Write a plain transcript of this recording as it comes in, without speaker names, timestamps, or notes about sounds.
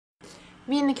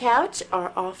Me and the couch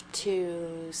are off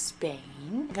to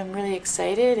Spain. I'm really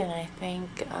excited, and I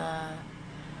think I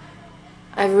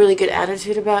have a really good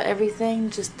attitude about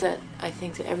everything, just that I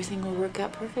think that everything will work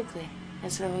out perfectly,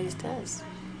 as it always does.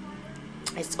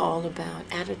 It's all about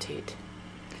attitude.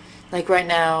 Like right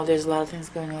now, there's a lot of things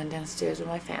going on downstairs with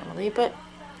my family, but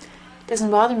it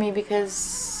doesn't bother me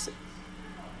because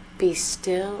be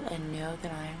still and know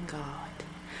that I am God.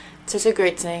 It's such a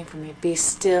great saying for me. Be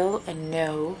still and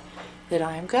know that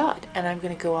I am God. And I'm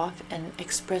going to go off and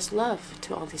express love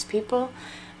to all these people.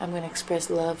 I'm going to express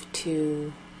love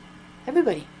to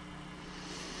everybody.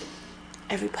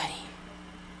 Everybody.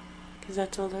 Because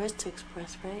that's all there is to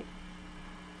express, right?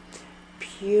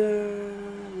 Pure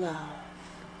love.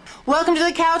 Welcome to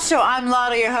the Couch Show. I'm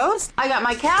Lada, your host. I got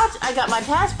my couch, I got my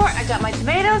passport, I got my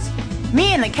tomatoes.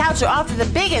 Me and the couch are off to the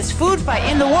biggest food fight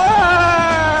in the world.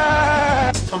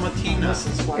 Tomatina.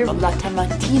 La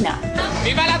tomatina.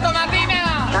 Viva la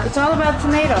tomatina! It's all about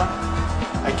tomato.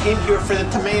 I came here for the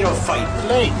tomato fight.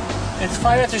 Late. It's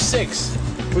 5 after 6.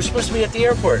 We're supposed to be at the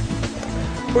airport.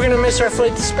 We're gonna miss our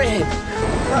flight to Spain.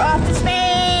 We're off to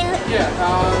Spain. Yeah.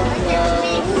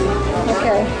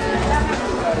 Okay.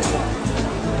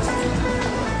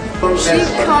 She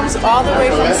comes all the way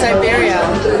from Siberia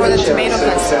for the tomato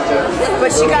festival,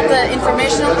 but she got the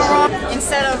information a little wrong.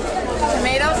 Instead of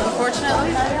tomatoes, unfortunately,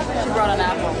 she brought an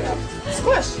apple.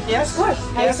 Squish. Yeah, squish.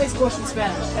 How do you say squish in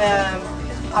Spanish?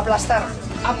 Aplastar.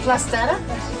 Aplastada?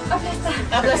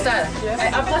 Aplastada.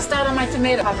 I aplastada my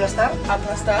tomato. Aplastar.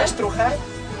 Aplastar. Estrujar.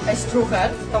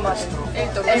 Estrujar. Tomás.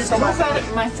 Estrujar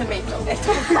my tomato.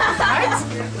 Right?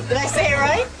 Did I say it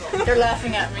right? They're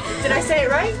laughing at me. Did I say it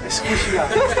right?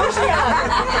 Squishiado.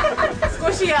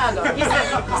 Squishiado. He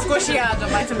said squishiado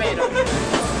my tomato.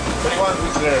 21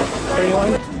 weeks later.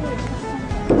 31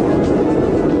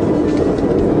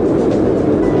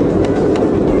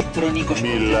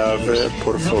 Mi lave,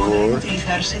 por no favor. podrán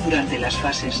utilizarse durante las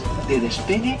fases de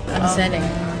despegue. I'm setting.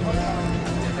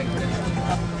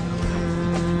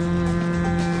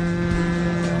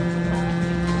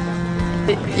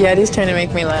 Yadi's trying to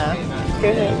make me laugh. Go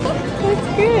ahead. That's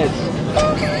good.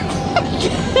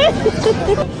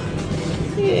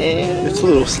 Yeah. It's a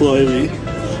little slimy.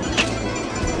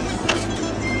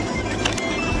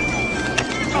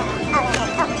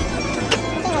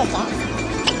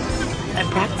 I'm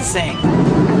practicing.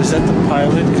 Is that the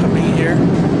pilot coming here?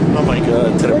 Oh my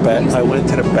god, I went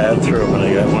to the bathroom and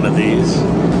I got one of these.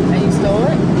 And you stole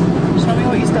it? Show me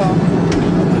what you stole.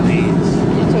 One of these.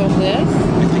 You stole this,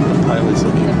 I think the pilot's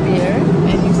looking. the beer,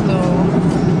 and you stole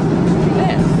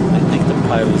this. I think the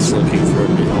pilot's looking for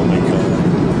me. Oh my god.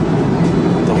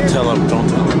 Don't tell him, don't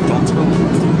tell him, don't tell him.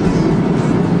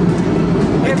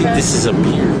 I think this is a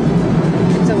beer.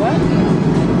 It's a what?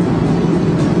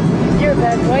 You're a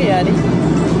bad boy, Yadi.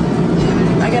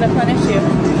 I gotta punish you.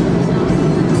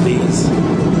 Please.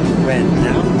 Right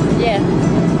now? Yeah.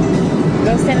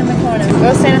 Go stand in the corner.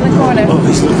 Go stand in the corner. Oh,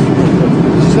 he's looking.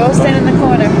 Go stand in the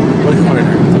corner. What corner?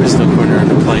 There's no corner on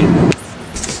the plane.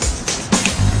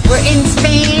 We're in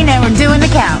Spain and we're doing the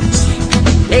couch.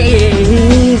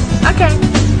 Hey. Okay.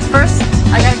 First,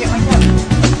 I gotta get my couch.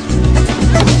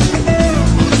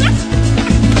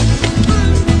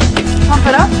 Pump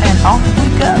it up and off we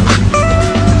go.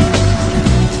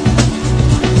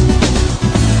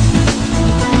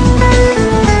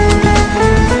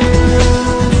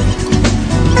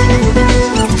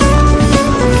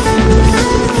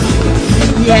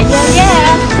 Yeah, yeah,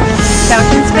 yeah.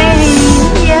 Couch in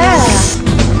Spain. Yeah.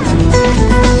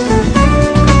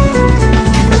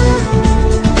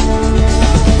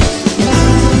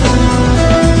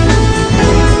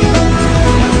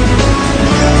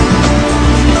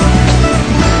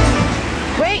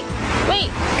 Wait,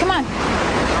 come on.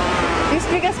 Do you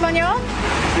speak Espanol?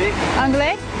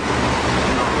 Anglais?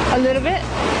 A little bit?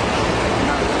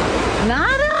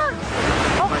 Nada?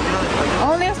 Oh,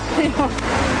 only Espanol.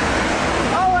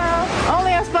 Oh well,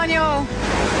 only Espanol.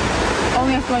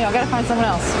 Only Espanol, gotta find someone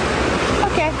else.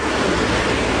 Okay.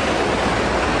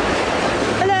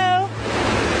 Hello.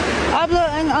 Hablo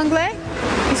en anglais?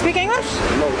 You speak English?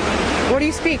 No. What do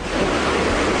you speak?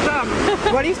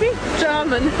 German. What do you speak?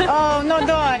 German. Oh, no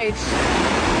Deutsch.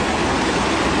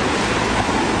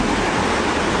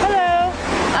 Hello.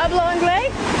 Hablo anglais?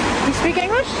 You speak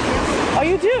English? Oh,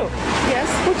 you do? Yes.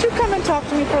 Would you come and talk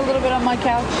to me for a little bit on my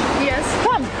couch? Yes.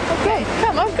 Come. Okay.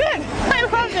 Come. Oh, good. I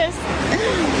love this.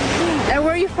 And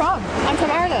where are you from? I'm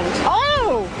from Ireland.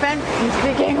 Oh, you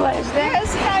speak English.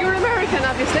 Yes. You're American,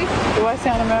 obviously. Do I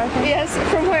sound American? Yes.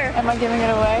 From where? Am I giving it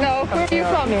away? No. Where are you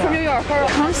from? Yeah. From New York. Where?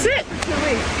 Come sit.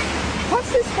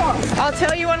 What's this for? I'll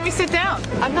tell you when we sit down.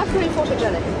 I'm not very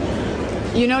photogenic.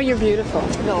 You know you're beautiful.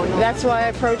 No, no. That's why I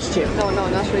approached you. No,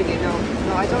 not really. No,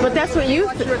 I don't. But that's what you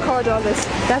want to record all this.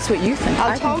 That's what you think.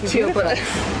 I'll I talk think to you're you, but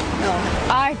beautiful.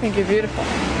 I think you're beautiful.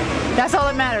 That's all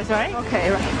that matters, right?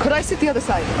 okay. Right. Could I sit the other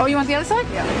side? Oh, you want the other side?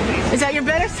 Yeah. Is that your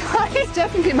better side? It's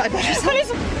definitely my better side.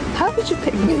 How did you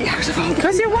pick me out of all?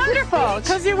 Because you're wonderful.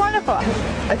 Because you're wonderful.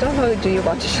 I don't know. Do you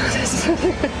want to show this?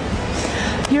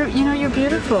 You're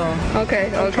beautiful. Okay.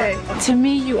 To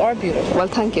me, you are beautiful. Well,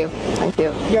 thank you. Thank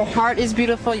you. Your heart is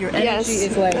beautiful. Your energy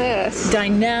is like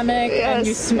dynamic, and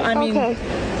you. I mean,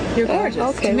 you're gorgeous.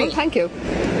 Okay. To me. Well, thank you.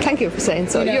 Thank you for saying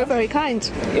so. You know? You're very kind.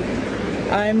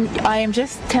 I am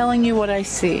just telling you what I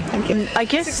see. Thank you. I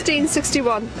guess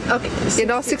 1661. Okay. You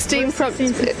know, 16 from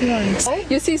 1661.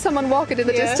 You see someone walking in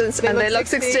the distance and they look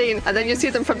 16, and then you see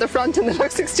them from the front and they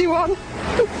look 61.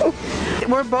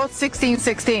 We're both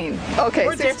 1616. Okay,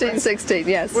 We're 1616.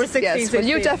 Yes. We're 16, Yes. Well,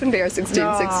 you 16. definitely are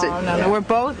 1616. No.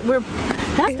 We're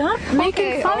stop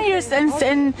making fun of yourself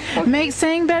and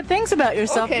saying bad things about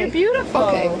yourself. Okay. You're beautiful.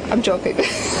 Okay, I'm joking.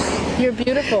 You're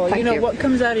beautiful. Thank You know you. what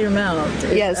comes out of your mouth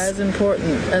is as important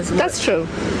as what, That's true.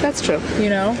 That's true. you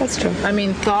know. That's true. I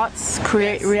mean, thoughts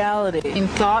create reality.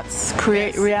 Thoughts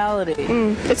create reality.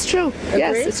 It's true.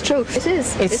 Yes, Agree? it's true. It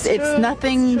is. It's true.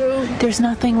 nothing. It's true. There's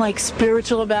nothing like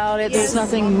spiritual about it. There's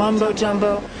nothing mumbo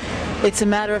jumbo. It's a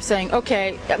matter of saying,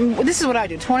 okay, this is what I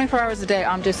do. 24 hours a day,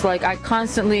 I'm just like, I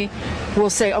constantly will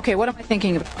say, okay, what am I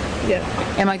thinking about? Yeah.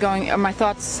 Are my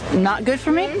thoughts not good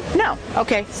for me? No.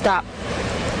 Okay, stop.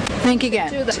 Think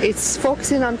again. It's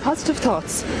focusing on positive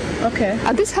thoughts. Okay.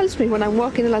 And this helps me when I'm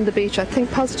walking along the beach. I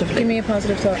think positively. Give me a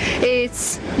positive thought.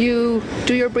 It's you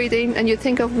do your breathing and you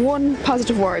think of one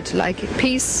positive word like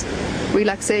peace,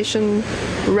 relaxation,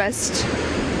 rest.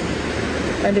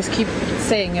 And just keep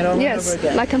saying it over and over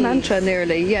again. Like a Peace. mantra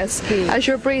nearly, yes. Peace. As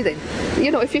you're breathing. You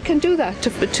know, if you can do that,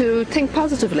 to think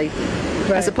positively,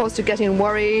 as opposed to getting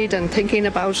worried and thinking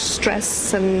about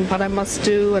stress and what I must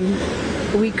do. And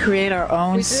we create our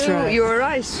own stress. You're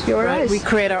right. You're right. We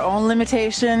create our own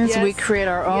limitations. Yes. We create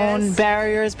our own Yes.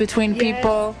 barriers between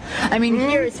people. I mean,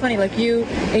 here it's funny. Like you,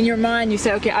 in your mind, you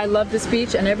say, "Okay, I love this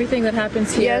beach, and everything that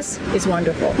happens here is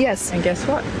wonderful." Yes. And guess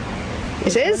what?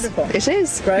 It is. Wonderful. It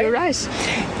is. Right? You're right.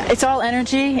 It's all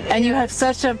energy, and you have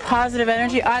such a positive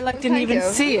energy. I didn't even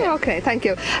see it. Okay, thank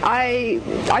you.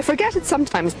 I forget it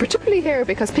sometimes, particularly here,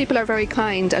 because people are very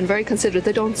kind and very considerate.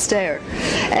 They don't stare.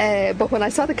 But when I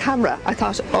saw the camera, I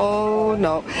thought, oh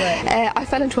no. Right. I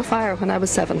fell into a fire when I was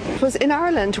 7. It was in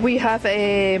Ireland. We have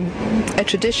a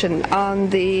tradition on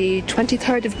the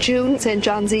 23rd of June, St.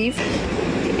 John's Eve.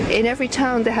 In every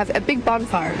town they have a big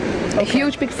bonfire, a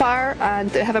huge big fire, and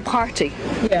they have a party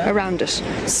around it.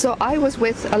 So I was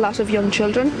with a lot of young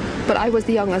children, but I was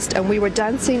the youngest, and we were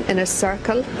dancing in a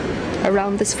circle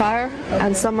around this fire,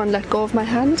 and someone let go of my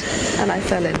hand and I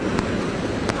fell in.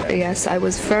 Yes, I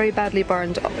was very badly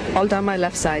burned all down my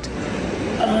left side.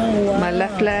 Oh, wow. My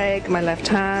left leg, my left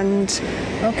hand.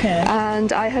 Okay.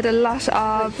 And I had a lot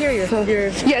of... Here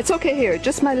you're... Yeah, it's okay here.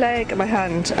 Just my leg, my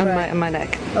hand, and my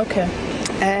neck. Okay.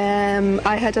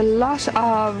 I had a lot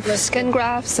of skin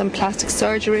grafts and plastic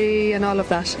surgery and all of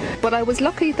that. But I was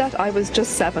lucky that I was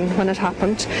just 7 when it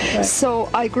happened. Right. So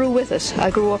I grew with it.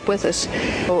 I grew up with it.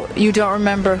 So you don't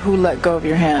remember who let go of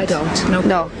your hand? I don't.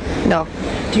 No.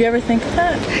 Do you ever think of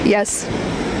that? Yes.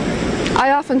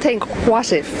 I often think,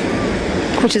 what if?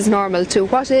 Which is normal too.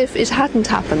 What if it hadn't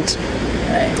happened?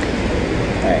 Right.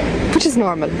 Which is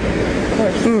normal. Of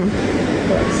course. Of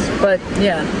course.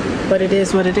 But it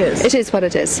is what it is. It is what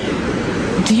it is.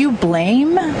 Do you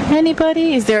blame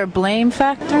anybody? Is there a blame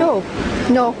factor?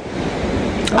 No.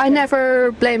 I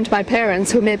never blamed my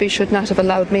parents, who maybe should not have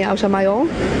allowed me out on my own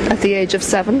at the age of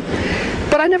 7.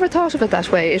 But I never thought of it that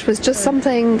way. It was just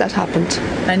something that happened.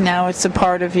 And now it's a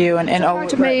part of you, and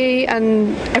part of me,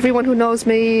 and everyone who knows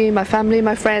me, my family,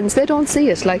 my friends, they don't see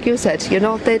it, like you said. You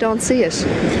know, they don't see it.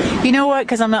 You know what?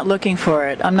 Because I'm not looking for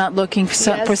it. I'm not looking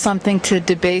for something to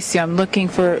debase you. I'm looking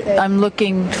for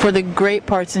the great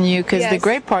parts in you, because the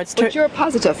great parts. But you're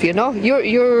positive. You know,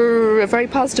 you're a very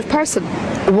positive person.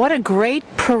 What a great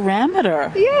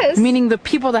parameter. Yes. Meaning the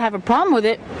people that have a problem with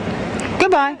it.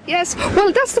 Goodbye. Yes.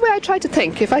 Well, that's the way I try to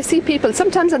think. If I see people,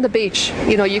 sometimes on the beach,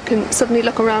 you know, you can suddenly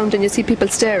look around and you see people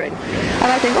staring. And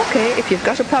I think, okay, if you've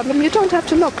got a problem, you don't have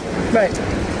to look. Right.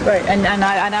 And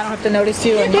I don't have to notice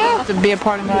you, and you don't have to be a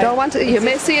part of my life. You don't want to, you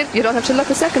may see it, you don't have to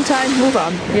look a second time, move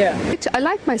on. Yeah. I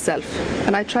like myself,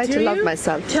 and I try to love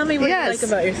myself. Tell me what you like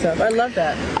about yourself. I love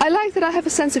that. I like that I have a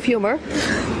sense of humour.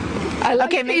 I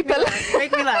like people.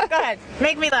 Make me laugh. Go ahead.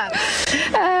 Make me laugh.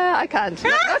 I can't.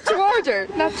 Not to order.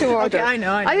 Not to order. Okay, I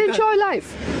know. I enjoy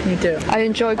life. You do. I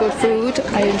enjoy good food.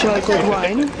 I enjoy good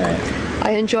wine. Right.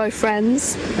 I enjoy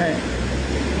friends, Right.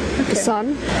 the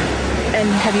sun. And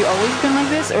have you always been like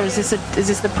this, or is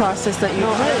this the process that you?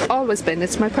 Always been.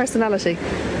 It's my personality.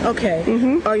 Okay.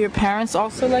 Are your parents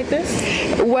also like this?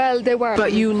 Well, they were.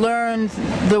 But you learned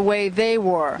the way they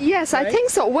were. Yes, I think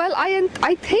so. Well,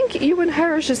 I think you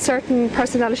inherited certain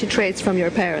personality traits from your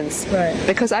parents. Right.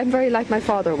 Because I'm very like my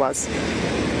father was.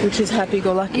 Which is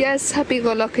happy-go-lucky. Yes,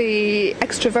 happy-go-lucky,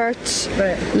 extrovert,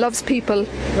 Right. loves people.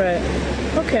 Right.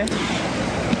 Okay.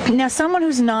 Now, someone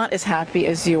who's not as happy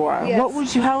as you are, Yes.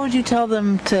 how would you tell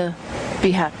them to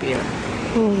be happier?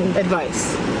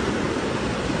 Advice.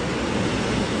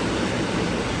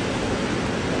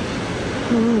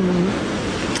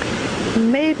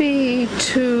 Maybe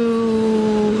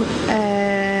to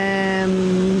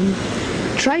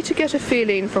try to get a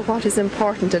feeling for what is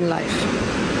important in life.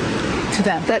 To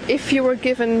them. That if you were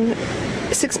given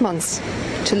 6 months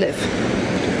to live,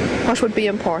 what would be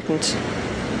important?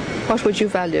 What would you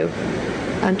value?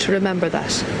 And to remember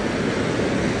that.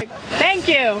 Thank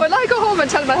you. When I go home and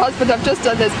tell my husband I've just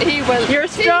done this, he will You're a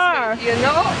tease star. me, you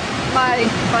know? My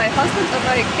husband and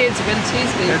my kids will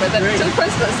tease me for that till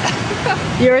Christmas.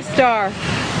 You're a star.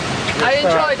 I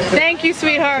enjoyed it. Thank you,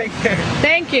 sweetheart.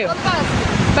 Thank you.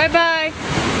 Bye-bye.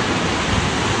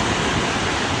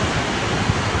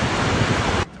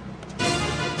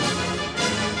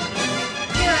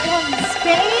 Here I am in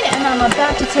Spain, and I'm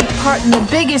about to take part in the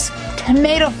biggest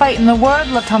tomato fight in the world,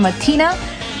 La Tomatina.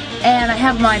 And I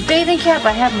have my bathing cap,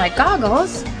 I have my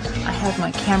goggles, I have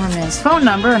my cameraman's phone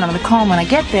number, and I'm going to call him when I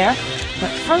get there. But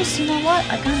first, you know what?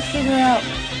 I got to figure out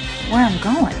where I'm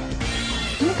going.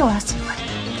 Let me go ask somebody.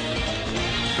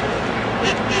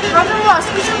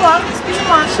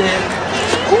 Excusez-moi. Sí.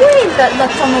 Où est la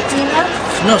tomatina?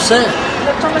 No sé.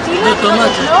 La tomatina? No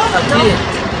tomate. No? Aquí.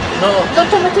 No. La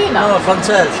tomatina? No,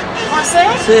 francés. Français?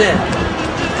 Sí.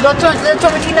 La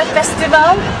tomatina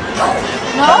festival?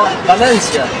 No?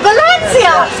 Valencia.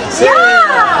 Valencia! Sí.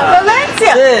 Yeah!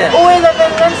 Valencia! Sí. Où est la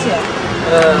Valencia?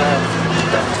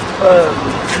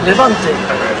 Levante.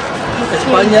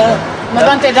 España.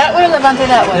 Levante that way, Levante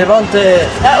that way? Levante.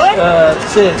 That way?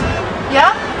 Sí.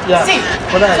 Yeah? Yeah. Sí.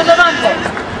 Por ahí. So Levante.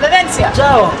 Valencia.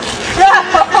 Ciao. Ciao.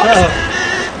 Ciao.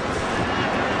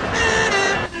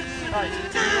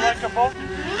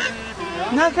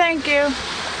 No, thank you.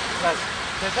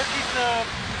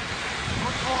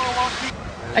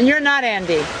 And you're not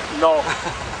Andy. No,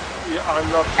 yeah, I'm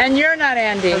not. And you're not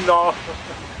Andy. No,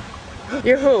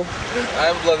 You're who?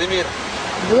 I'm Vladimir.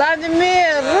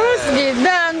 Vladimir Ruski.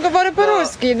 Да, он говорит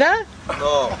по-русски, да?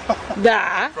 No,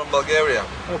 Да. from Bulgaria.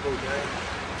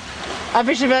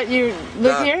 Abhishek, you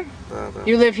live Да. here? Да.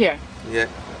 You live here? Yeah,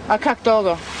 А как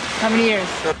долго? How many years?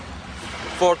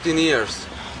 14 years.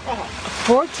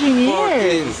 14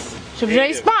 years. 14. So вже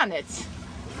іспанець.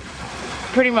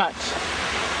 Pretty much.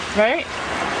 Right?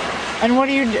 And what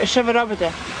do you, що ви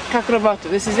робите? Как робота?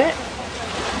 This is it?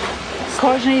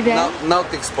 Кожний день?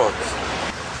 Nautic sports.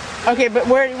 Okay, but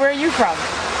where are you from?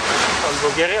 from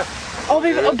Bulgaria.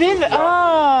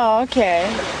 Oh, okay.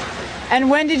 And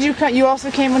when did you come? You also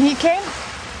came when he came?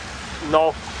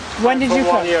 No. When did For you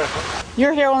 1 come? year.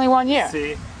 You're here only 1 year.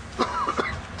 See.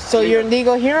 So you're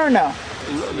legal here or no?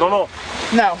 No, no.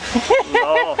 No.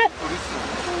 No.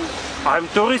 I'm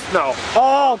tourist now.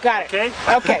 Oh, got it. Okay.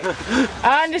 Okay.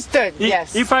 Understood.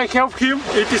 Yes. If I help him,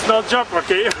 it is not job,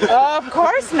 okay? Of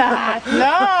course not.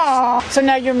 No. So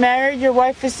now you're married. Your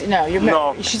wife is no. You're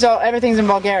No. She's all. Everything's in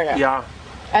Bulgaria. Yeah.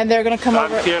 And they're gonna come I'm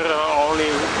over. here only.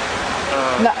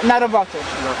 Not about it.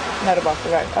 No. Not about it.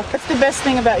 Right. Okay. What's the best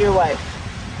thing about your wife?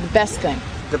 The best thing.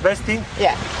 The best thing,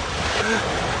 Yeah.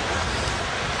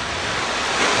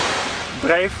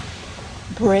 brave.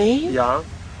 Brave. Yeah.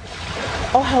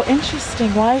 Oh, how interesting.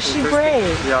 Why is she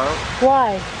brave? Yeah. Why?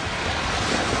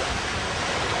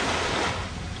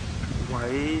 Why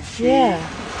is she? Yeah.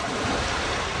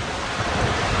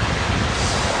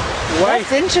 Why?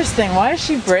 That's interesting. Why is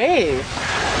she brave?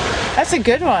 That's a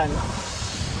good one.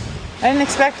 I didn't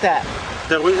expect that.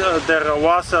 There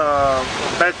was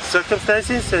bad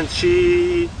circumstances, and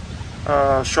she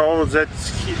showed that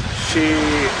she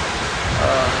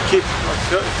keep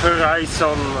her eyes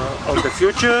on the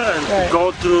future and Right.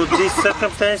 go through these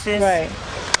circumstances. Right.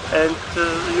 And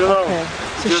you know, Okay.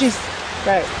 So just she's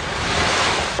right.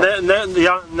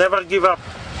 never give up.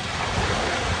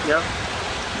 Yeah.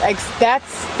 Like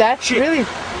that's She- really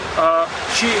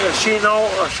She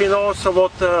knows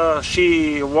what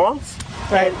she wants.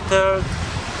 right. And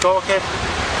go ahead.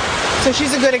 So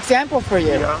she's a good example for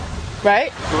you, Yeah.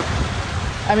 right? Good.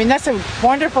 I mean, that's a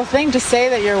wonderful thing to say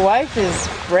that your wife is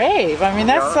brave. I mean,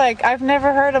 that's Yeah. like I've never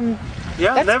heard him.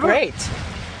 Yeah. That's never. great.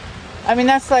 I mean,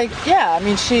 that's like, yeah. I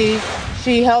mean, she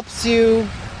helps you.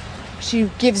 She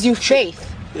gives you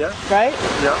faith, Yeah. right?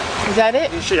 Yeah. Is that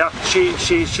it? She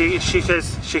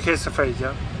has a faith.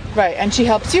 Yeah. Right, and she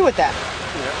helps you with that.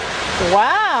 Yeah.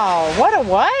 Wow, what a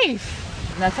wife!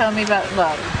 Now tell me about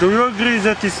love. Do you agree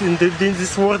that is in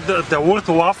this word, the word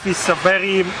love is a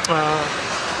very,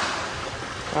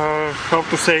 how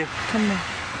to say,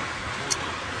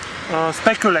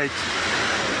 speculate.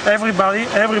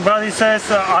 Everybody says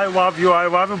I love you,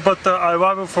 but I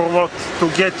love you for what? To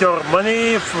get your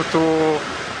money,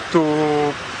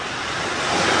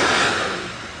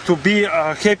 to be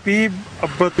happy,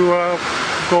 but you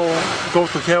go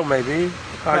to hell maybe.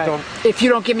 I Right. don't. If you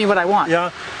don't give me what I want.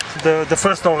 Yeah, the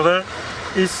first order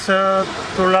is to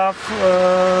love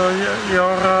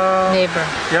your neighbor.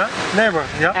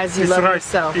 Yeah, As you it's love right.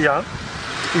 yourself. Yeah,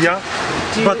 yeah.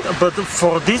 But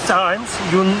for these times,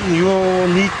 you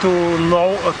need to know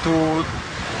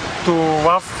to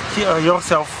love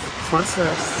yourself first.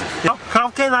 Yeah. How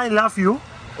can I love you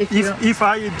if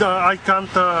I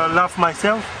can't love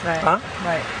myself? Right. Huh?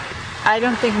 Right. I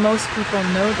don't think most people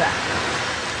know that.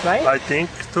 Right? I think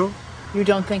too. You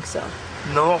don't think so?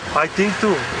 No, I think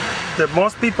too. The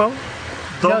most people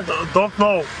don't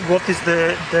know what is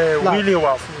the Love. really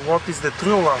love, what is the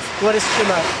true love. What is true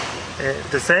love?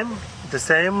 The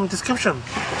same description.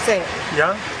 Say it.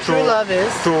 Yeah. True love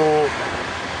is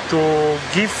to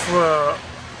give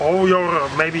all your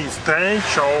maybe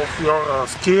strength, all your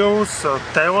skills,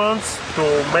 talents to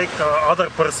make other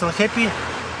person happy.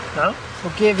 Yeah?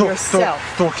 forgive yourself.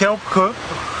 To help her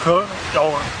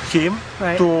or him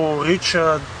Right. to reach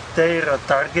their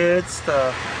targets,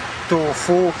 to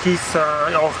fulfill his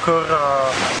or her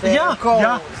Their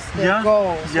goals. Their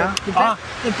goals. Yeah.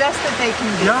 The best that they can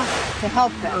do Yeah. to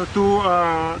help them. To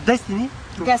destiny.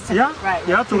 Destiny, Yeah, right.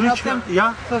 Yeah, to reach. help them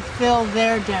Yeah. fulfill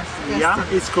their destiny. Yeah,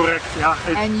 it's correct. Yeah.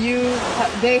 And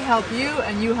they help you,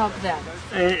 and you help them.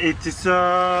 It is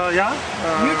yeah.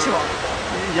 Mutual.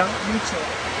 Yeah, Mutual.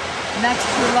 And that's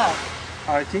true love.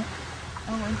 I think.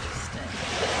 Oh, interesting.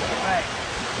 Right.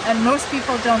 And most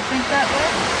people don't think that way?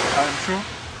 I'm sure.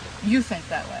 You think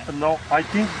that way? No, I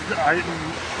think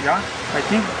I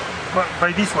think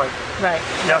by this way. Right.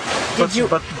 Yeah. Did you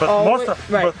but always- most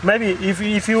right. but maybe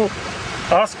if you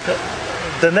ask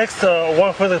the next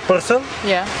 100 person,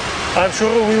 Yeah. I'm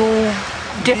sure we will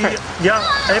Different.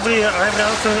 every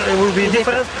answer will be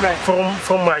different, Right.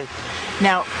 from mine.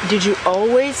 Now, did you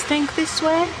always think this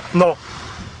way? No,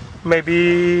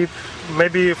 maybe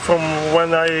from when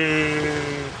I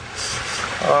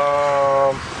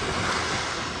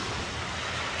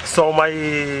saw my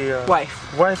Wife.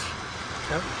 wife.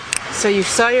 So you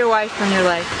saw your wife and you're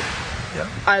like, Yeah.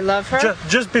 I love her?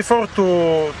 Just before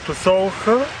to saw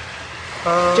her.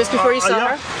 Just before you saw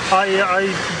her?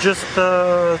 I just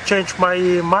changed my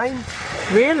mind.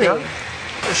 Really? Yeah.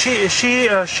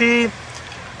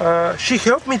 She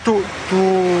helped me to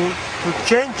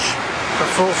change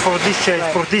for this change,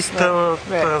 Right, for this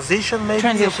right. transition, maybe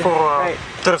Transition, for right.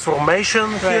 transformation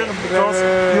here, Right, because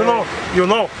right. you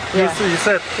know, Yeah. you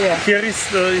said Yeah. here is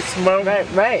it's more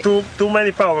Right. too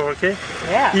many power, okay?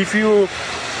 Yeah. If you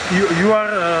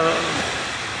are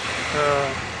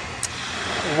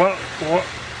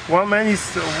one man is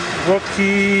what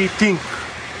he think.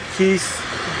 He's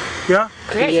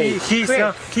Create.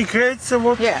 He creates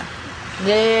what. Yeah.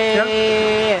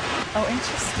 Yeah. Oh,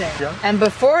 interesting. Yeah. And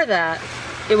before that,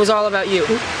 it was all about you.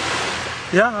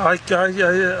 Yeah,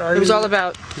 It was all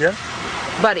about yeah,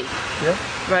 Buddy, yeah.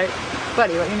 right?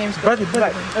 Buddy, what your name's? Buddy.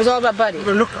 It was all about Buddy.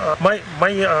 Look, my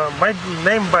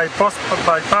name by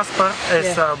passport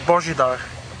is Yeah. Božidar.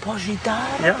 Božidar?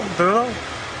 Yeah, do you know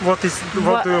what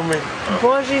What? do you mean?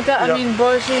 Božidar, I Yeah. mean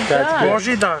Božidar.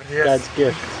 Božidar, yes. God's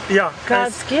gift. Yeah.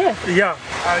 God's gift. Yeah.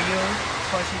 Are you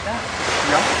Božidar?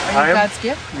 Yeah. Are I you am. God's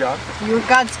gift? Yeah. You're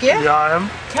God's gift? Yeah, I am.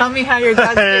 Tell me how you're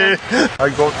God's gift. I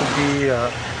go to be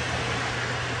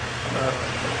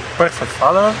perfect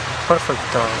father, perfect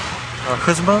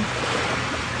husband.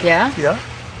 Yeah? Yeah.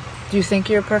 Do you think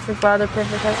you're a perfect father,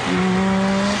 perfect husband?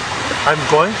 I'm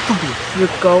going to be.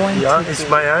 You're going Yeah, to it's be.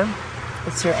 my aim.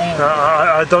 It's your aim.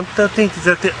 I don't think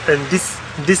that in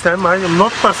this time I am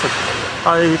not perfect.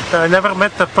 I never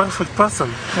met a perfect person.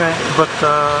 Right. But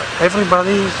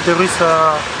everybody there is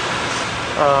a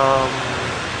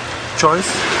choice.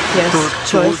 Yes,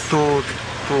 choice. To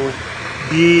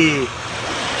be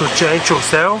to change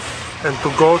yourself and to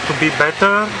go to be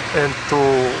better and to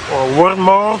learn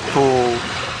more,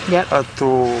 Yep. to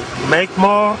make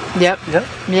more. Yep. Yeah.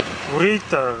 Yep. Read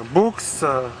books.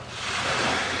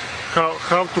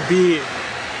 How to be.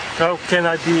 How can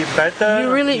I be better?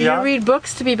 You Yeah. read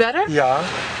books to be better? Yeah.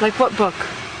 Like what book?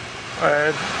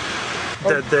 and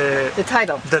The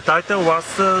title. the title was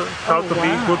How to Be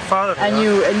a Good Father. And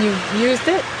you used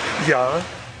it? Yeah.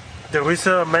 There is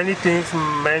many things,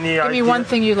 many Give ideas. me one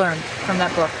thing you learned from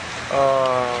that book.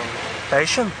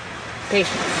 Patient.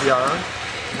 Patience.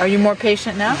 Yeah. Are you more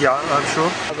patient now? Yeah, I'm sure.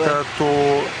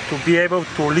 To be able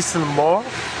to listen more.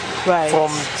 Right. From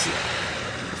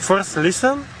first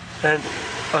listen and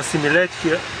assimilate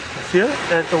here,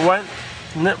 and when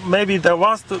maybe the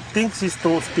worst things is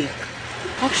to speak.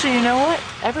 Actually, you know what?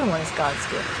 Everyone is God's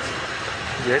gift.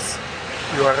 Yes,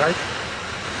 you are right.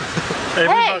 Hey!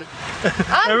 Everybody.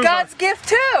 I'm Everybody. God's gift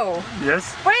too!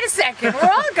 Yes. Wait a second, we're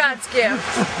all God's gift.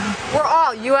 We're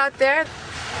all, you out there,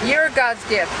 you're God's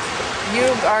gift. You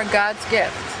are God's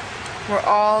gift. We're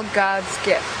all God's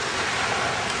gift.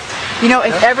 You know,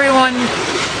 if everyone,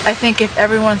 I think if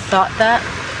everyone thought that,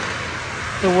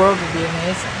 the world would be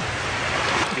amazing.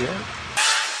 Yeah.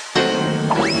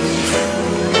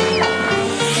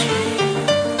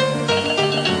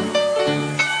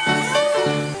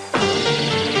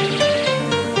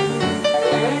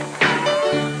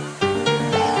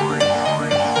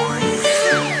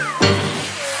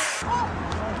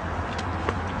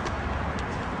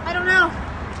 I don't know.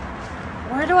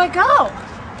 Where do I go?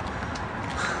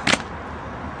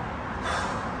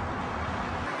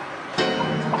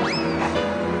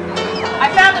 I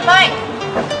found the bike.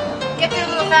 Get there a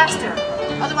little faster.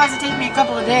 Otherwise it'll take me a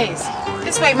couple of days.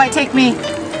 This way it might take me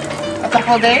a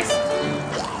couple of days.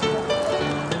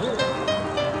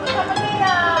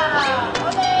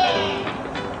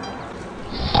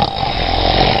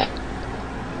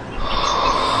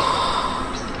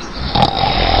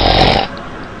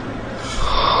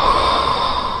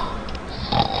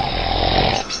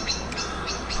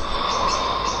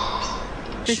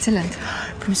 Switzerland.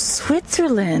 From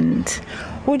Switzerland.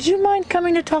 Would you mind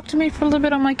coming to talk to me for a little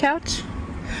bit on my couch?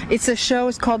 It's a show,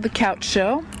 it's called The Couch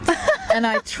Show. And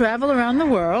I travel around the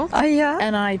world. Oh, yeah?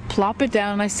 And I plop it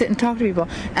down and I sit and talk to people.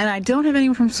 And I don't have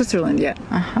anyone from Switzerland yet.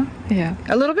 Yeah.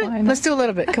 A little bit? Why not? Let's do a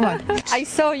little bit. Come on. I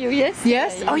saw you yesterday.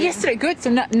 Yes? Oh, yesterday. Good. So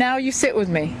now you sit with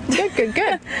me. Good, good,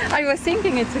 good. I was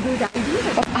thinking it's a good idea.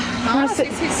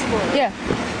 This is for... Yeah.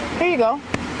 Here you go.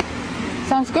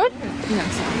 Sounds good? No,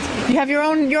 sounds good. You have your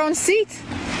own seat.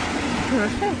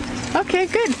 Perfect. Okay,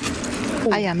 good.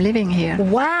 I am living here.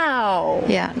 Wow.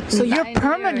 Yeah. So you're 9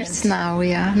 permanent years now,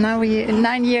 yeah. Now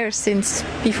 9 years since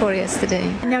before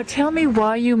yesterday. Now tell me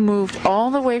why you moved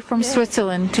all the way from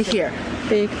Switzerland to here.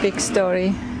 Big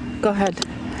story. Go ahead.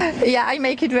 Yeah, I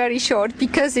make it very short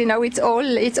because you know it's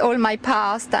all my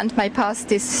past, and my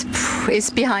past is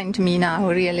behind me now,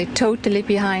 really totally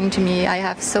behind me. I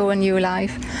have so a new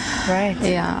life. Right.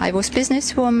 Yeah, I was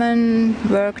businesswoman,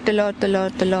 worked a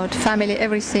lot, family,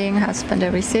 everything, husband,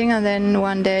 everything, and then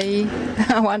one day,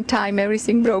 one time,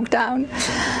 everything broke down,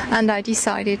 and I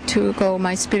decided to go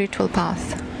my spiritual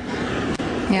path.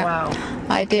 Yeah. Wow.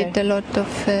 I did a lot of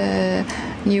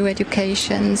new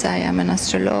educations. I am an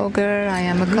astrologer, I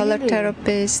am a color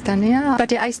therapist, and yeah.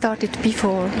 But I started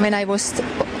before, when I was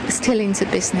still in the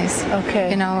business. Okay.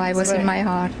 You know, I was in my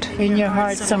heart. In your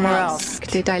heart somewhere else.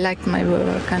 I liked my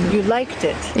work, and You liked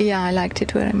it, yeah, I liked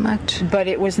it very much. but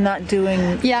it was not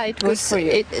doing Yeah, it good was. for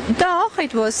you.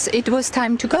 It was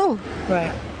time to go.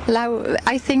 Right.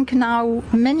 I think now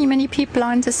many people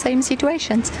are in the same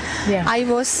situations. Yeah. I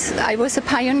was a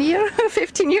pioneer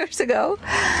 15 years ago,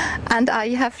 and I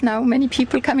have now many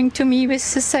people coming to me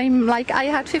with the same, like I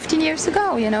had 15 years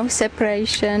ago, you know,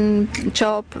 separation,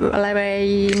 job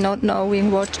away, not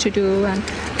knowing what to do, and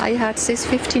I had this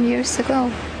 15 years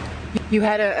ago. You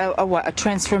had a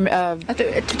transform. A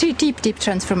deep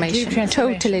transformation. Deep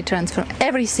transformation. Totally transform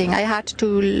everything. I had to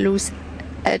lose,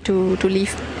 to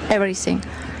leave everything,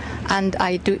 and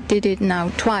I did it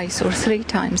now twice or 3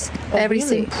 times. Oh,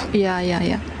 everything. really?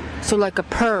 Yeah. So like a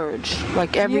purge,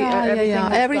 like everything.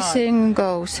 was Everything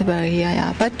goes away.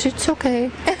 Yeah. But it's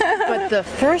okay. gone. But the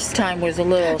first time was a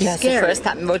little Yes, scary. the first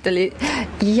time was a little.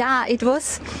 Yeah, it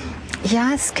was.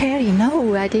 Yeah, scary.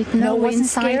 No, I didn't know No, it wasn't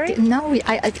inside. scary? No,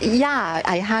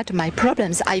 I had my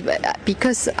problems.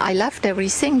 Because I loved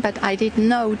everything, but I didn't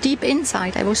know deep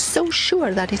inside. I was so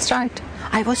sure that it's right.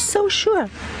 I was so sure,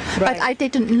 but I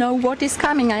didn't know what is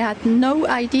coming. I had no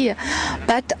idea,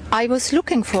 but I was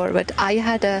looking forward. I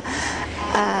had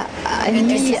a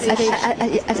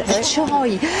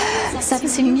joy.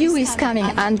 Something new is coming,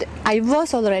 and I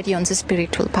was already on the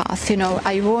spiritual path. You know,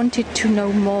 I wanted to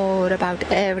know more about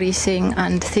everything,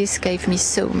 and this gave me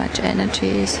so much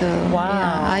energy. So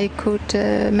yeah, I could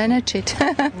manage it.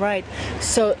 Right.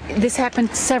 So this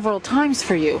happened several times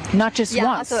for you, not just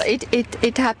once. So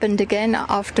it happened again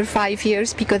after 5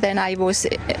 years, because then I was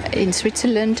in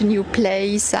Switzerland, new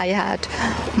place. I had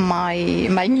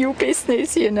my new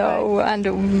business, you know, and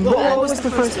what was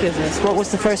the first business? What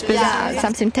was the first business? Yeah,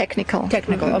 something technical.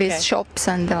 Technical, okay. With shops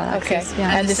and all that. Okay.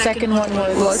 Yeah. And the second one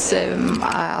was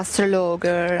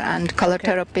astrologer and color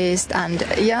therapist, and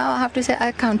I have to say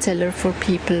a counselor for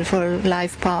people for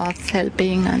life path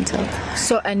helping and so.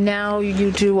 So and now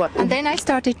you do what? And then I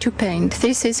started to paint.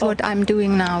 This is what I'm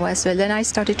doing now as well. Then I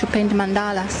started to paint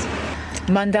mandalas.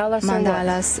 Mandalas.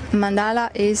 Mandala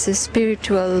is a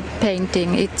spiritual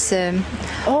painting. It's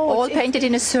all painted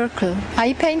in a circle.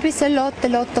 I paint with a lot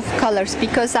of colors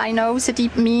because I know the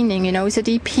deep meaning, you know, the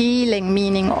deep healing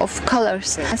meaning of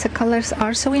colors. The colors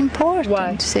are so important.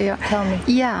 Why? Tell me.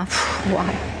 Yeah.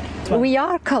 Why? We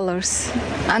are colors,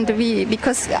 and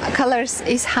because colors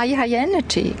is high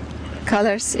energy.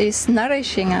 Colors is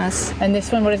nourishing us. And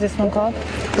this one, what is this one called?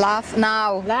 Laugh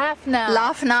now. Laugh now.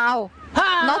 Laugh now.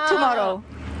 Not tomorrow.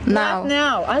 Now. Laugh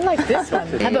now. I like this one.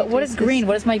 How about what is green?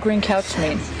 What does my green couch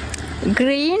mean?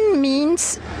 Green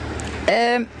means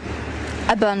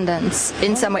abundance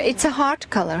in some way. It's a heart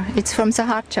color. It's from the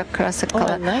heart chakra, the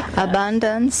color. I like that.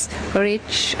 Abundance,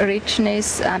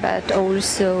 richness, but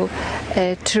also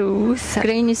truth.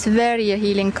 Green is very a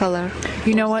healing color.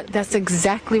 You know what? That's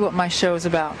exactly what my show is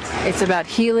about. It's about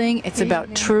healing. It's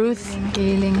about truth.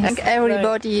 Healing. And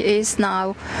everybody is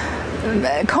now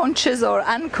conscious or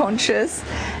unconscious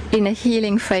in a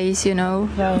healing phase, you know.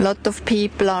 A lot of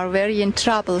people are very in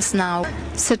troubles now.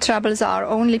 The troubles are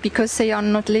only because they are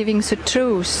not living the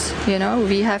truth, you know.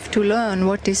 We have to learn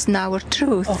what is our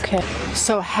truth. Okay.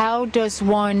 So how does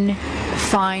one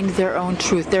find their own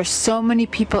truth? There's so many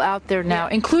people out there now,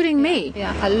 including me,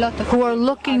 a lot of who are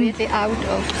looking out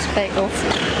of space.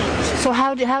 So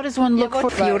how does one look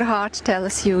for your heart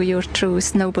tells you your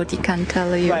truth? Nobody can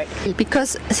tell you. Right.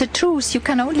 Because the truth you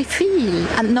can only feel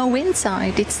and know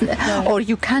inside. It's or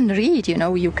you can read, you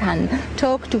know, you can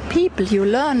talk to people you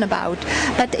learn about,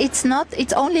 but it's not.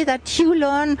 It's only that you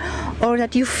learn or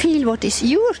that you feel what is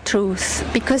your truth,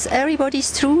 because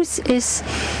everybody's truth is.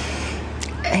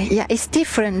 It's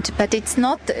different, but it's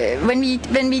not. When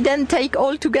we then take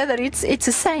all together, it's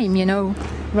the same, you know.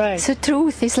 Right. The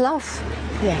truth is love.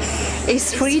 Yes.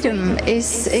 Is freedom. Is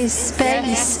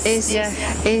space.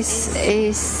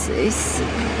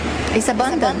 Is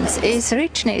abundance. Is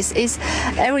richness. Is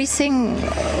everything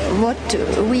what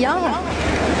we are.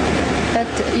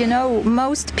 But you know,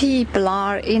 most people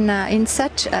are in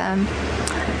such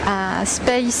a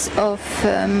space of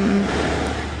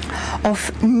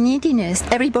neediness.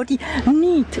 Everybody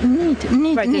need. Right,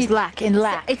 need. there's lack.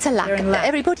 It's a lack.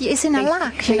 Everybody is in a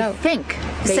lack. You know.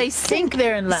 They think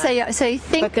they're in lack. They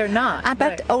think, but they're not.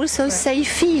 But also they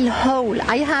feel whole.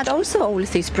 I had also all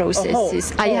these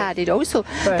processes. I had it also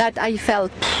that I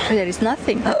felt there is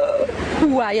nothing.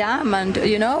 Who I am, and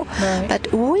you know. Right.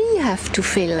 But we have to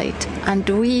feel it, and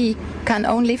we can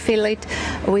only feel it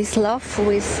with love,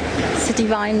 with the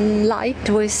divine light,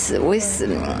 with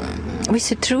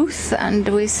the truth, and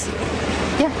with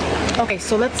Okay,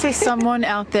 so let's say someone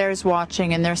out there is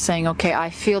watching and they're saying, okay, I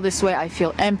feel this way, I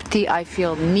feel empty, I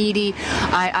feel needy,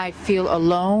 I feel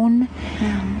alone.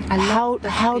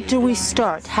 How do we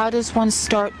start? How does one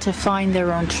start to find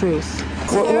their own truth?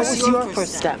 What was your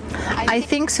first step? I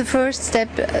think the first step,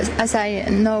 as I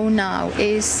know now,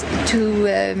 is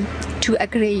to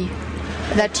agree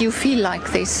that you feel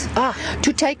like this.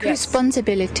 To take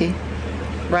responsibility.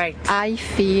 Right. I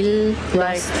feel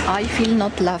lost. I feel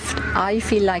not loved. I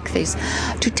feel like this.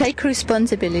 To take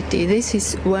responsibility. This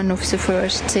is one of the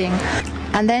first thing.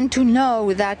 And then to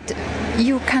know that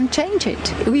you can change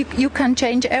it. You can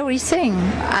change everything.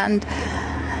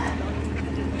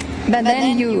 But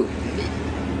then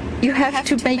you have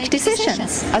to make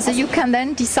decisions. So you can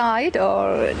then decide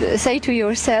or say to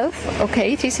yourself,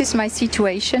 okay, this is my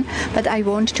situation, but I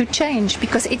want to change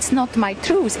because it's not my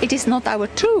truth. It is not our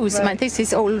truth. Right. This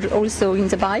is also in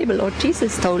the Bible, or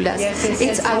Jesus told us.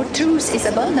 It's our truth, it's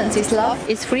abundance, it's love,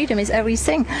 it's freedom, it's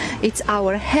everything. It's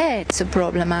our head, the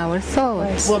problem, our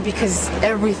thoughts. Well, because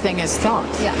everything is thought.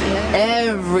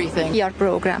 Everything. We are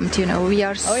programmed, you know. We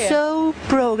are so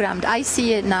programmed. I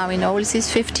see it now in all these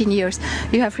 15 years.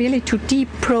 You have really really to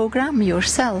deprogram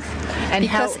yourself. And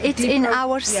because how it's in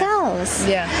our cells.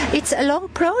 Yeah. It's a long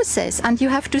process, and you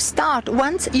have to start.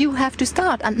 Once you have to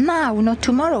start, and now, not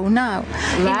tomorrow, now.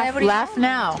 Laugh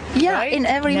now. Yeah, right? in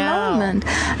every now. moment.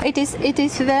 It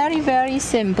is very, very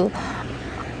simple.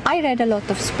 I read a lot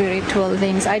of spiritual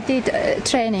things. I did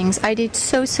trainings. I did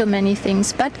so many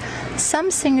things. But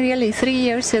something really 3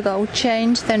 years ago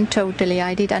changed then totally.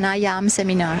 I did an I am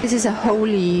seminar. This is a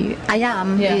holy I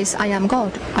am. Is I am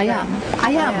God. I am.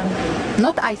 I am.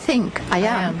 Not I think. I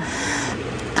am.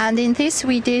 And in this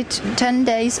we did 10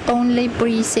 days only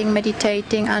breathing,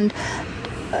 meditating, and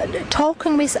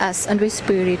talking with us and with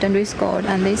spirit and with God.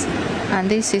 And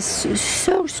this is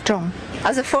so strong.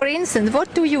 As a, for instance,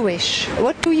 what do you wish?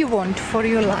 What do you want for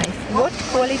your life? What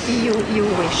quality you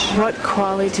wish? What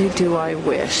quality do I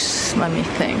wish? Let me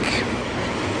think.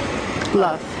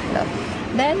 Love. Love.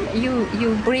 Then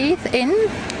you breathe in,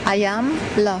 I am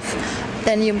love.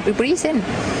 Then you breathe in.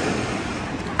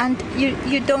 And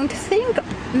you don't think,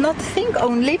 not think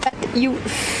only, but you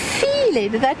feel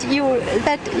it, that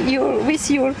you're with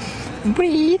your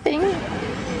breathing,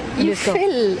 you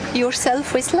fill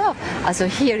yourself with love. Also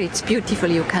here it's beautiful,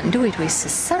 you can do it with the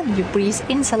sun. You breathe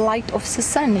in the light of the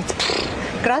sun, it's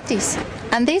gratis.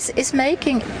 And this is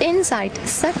making inside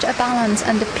such a balance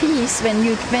and a peace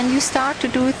when you start to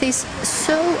do this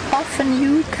so often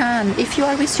you can. If you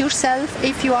are with yourself,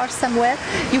 if you are somewhere,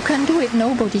 you can do it.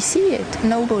 Nobody see it.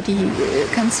 Nobody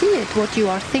can see it, what you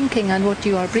are thinking and what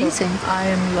you are breathing. So, I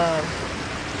am love.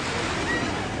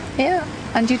 Yeah,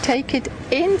 and you take it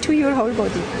into your whole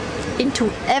body,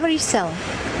 into every cell,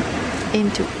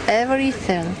 into every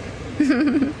cell.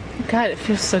 God, it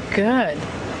feels so good.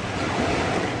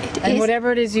 And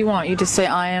whatever it is you want, you just say,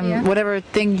 I am, whatever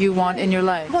thing you want in your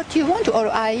life. What you want, or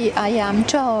I am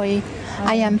joy,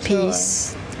 I am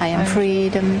peace, I am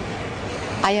freedom,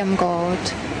 I am God,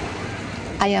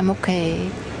 I am okay,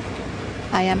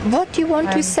 I am, what you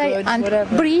want to say, good, and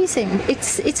whatever. Breathing,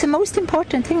 it's the most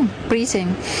important thing,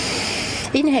 breathing,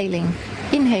 inhaling.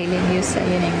 Inhaling, you say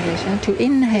in English, to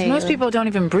inhale. Most people don't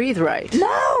even breathe right.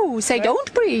 No, they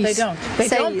don't breathe. They don't. They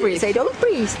don't breathe. They don't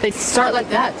breathe. They start like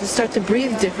that. They start to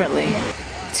breathe differently.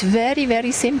 It's very,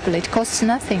 very simple. It costs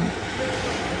nothing.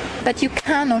 But you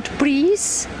cannot breathe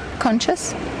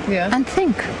conscious and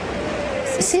think.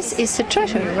 This is the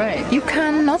treasure. You're right. You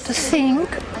cannot think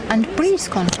and breathe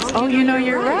conscious. Oh, you know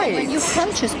you're right. When you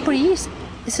conscious breathe,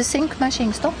 the think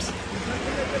machine stops.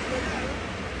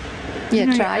 Yeah,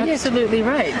 No, try you're it. absolutely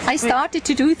right. I started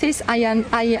to do this. I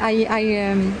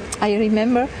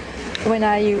remember when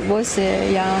I was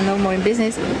no more in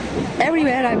business.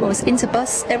 Everywhere I was, in the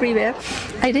bus, everywhere,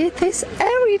 I did this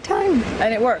every time.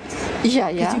 And it works.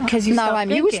 Yeah. Because you now stop I'm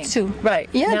thinking. used to. Right.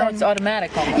 Yeah. Now it's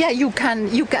automatic almost. Yeah, you can.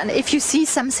 If you see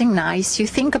something nice, you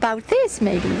think about this.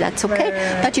 Maybe that's okay.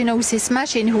 Right. But you know, this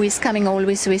machine who is coming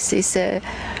always with these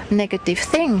negative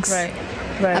things. Right.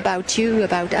 About you,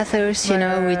 about others, you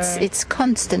know, it's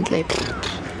constantly.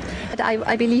 But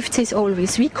I believe this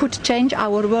always. We could change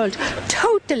our world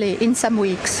totally in some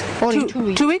weeks. Or in 2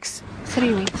 weeks. 2 weeks?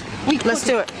 3 weeks. Let's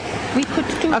do it. We could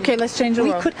do Okay, it. let's change the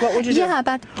world. What would you do? Yeah,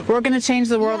 but we're going to change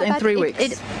the world in 3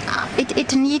 weeks.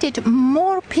 It needed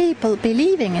more people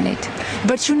believing in it.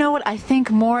 But you know what? I think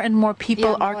more and more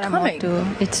people are coming.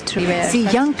 It's true. See,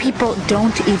 young people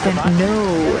don't even know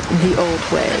the old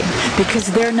way because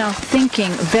they're now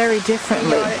thinking very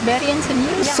differently. Very into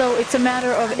new. So it's a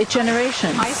matter of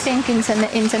generations. I think in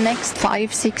the next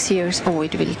 5-6 years,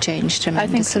 it will change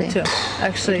tremendously. I think so too.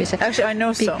 Actually, I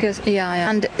know so. Because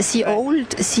and the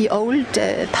old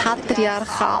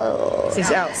patriarchal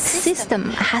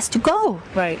system has to go.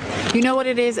 Right. You know what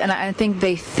it is, and I think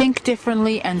they think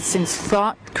differently. And since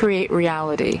thought create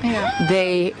reality,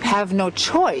 they have no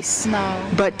choice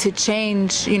but to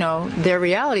change, their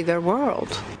reality, their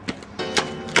world.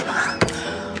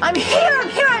 I'm here.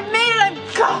 I made it.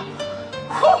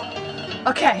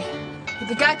 Okay.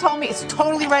 The guy told me it's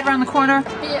totally right around the corner.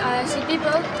 I see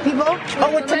people. People?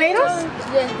 Oh, with tomatoes?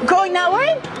 Yeah. Going that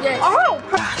way? Yes. Oh,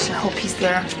 gosh, I hope he's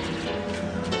there.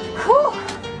 Whew.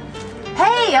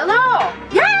 Hey, hello.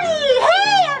 Yay!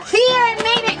 Hey, I'm here. I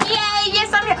made it. Yay!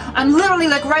 Yes, I'm here. I'm literally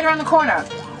like right around the corner.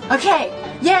 Okay.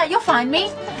 Yeah, you'll find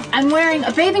me. I'm wearing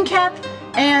a bathing cap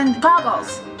and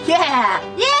goggles. Yeah.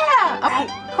 Okay.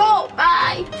 Cool.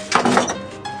 Bye.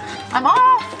 I'm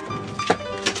off.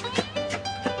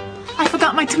 I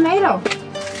forgot my tomato.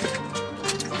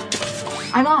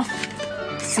 I'm off.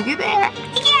 See you there.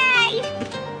 Yay!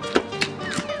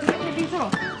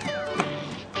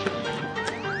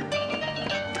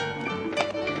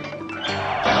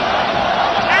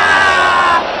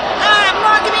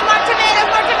 More tomatoes.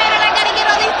 I gotta get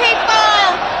all these people.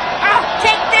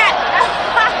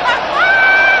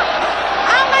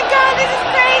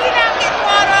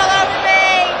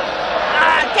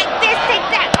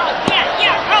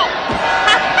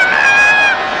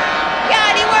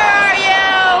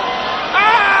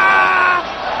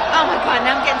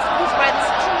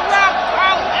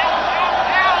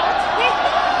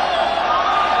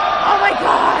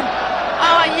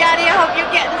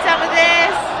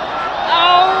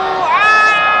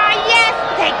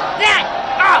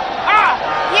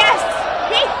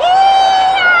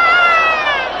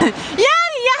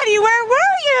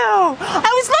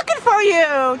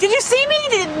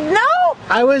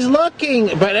 was looking,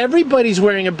 but everybody's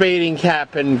wearing a baiting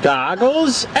cap and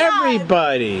goggles.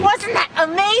 Everybody. Wasn't that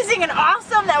amazing and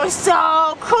awesome? That was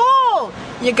so cool.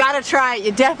 You gotta try it.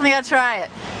 You definitely gotta try it.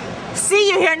 See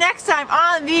you here next time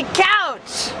on the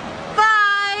couch.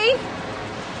 Bye.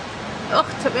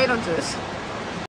 Ugh, tomato juice.